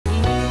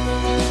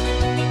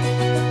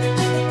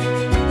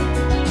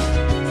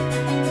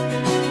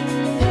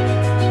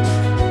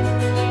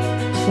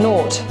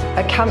Naut,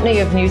 a company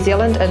of New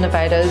Zealand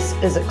innovators,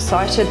 is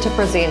excited to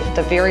present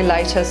the very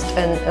latest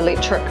in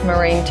electric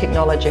marine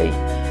technology.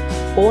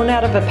 Born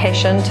out of a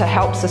passion to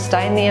help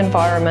sustain the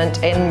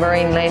environment and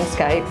marine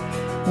landscape,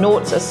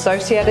 Naut's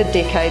associated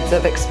decades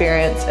of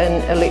experience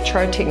in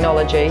electro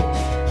technology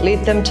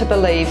led them to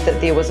believe that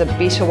there was a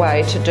better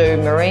way to do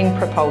marine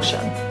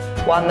propulsion,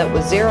 one that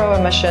was zero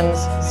emissions,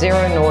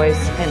 zero noise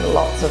and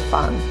lots of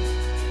fun.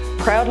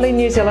 Proudly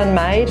New Zealand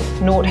made,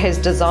 Naut has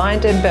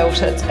designed and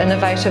built its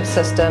innovative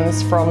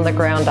systems from the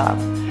ground up,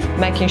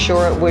 making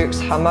sure it works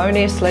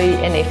harmoniously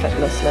and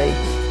effortlessly.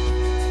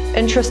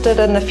 Interested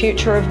in the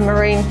future of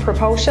marine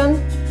propulsion?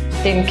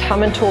 Then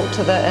come and talk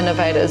to the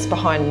innovators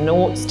behind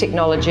Naut's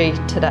technology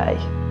today.